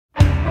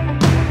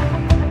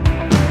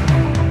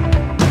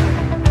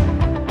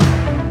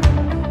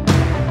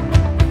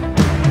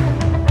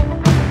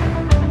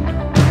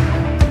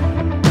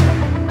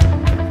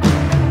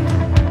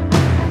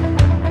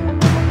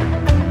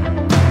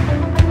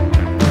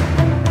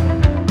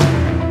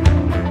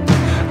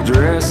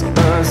dress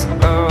us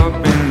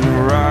up in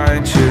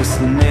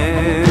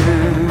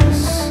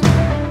righteousness.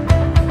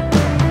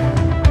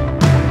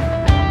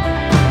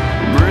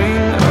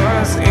 Bring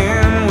us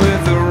in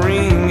with a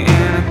ring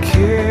and a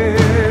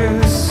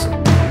kiss.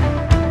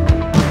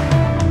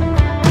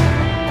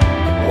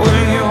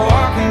 When you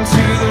walk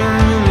into the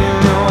room, you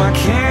know I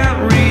can't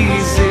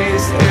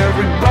resist.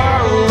 Every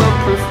bottle of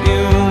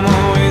perfume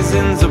always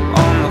ends up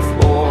on the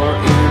floor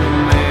in a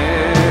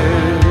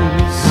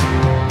mess.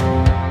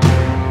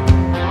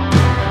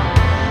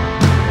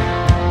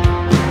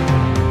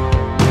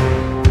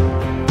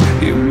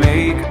 You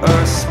make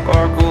us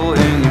sparkle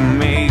and you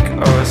make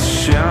us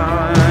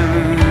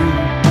shine,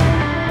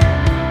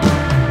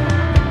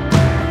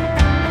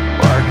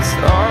 like the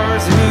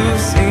stars who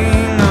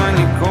sing on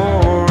your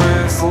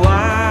chorus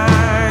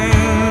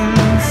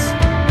lines.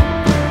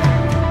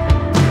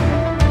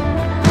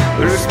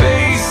 There's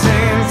space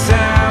and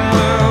time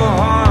will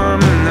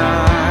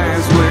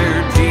harmonize,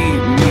 where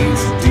deep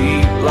meets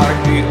deep like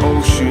the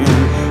ocean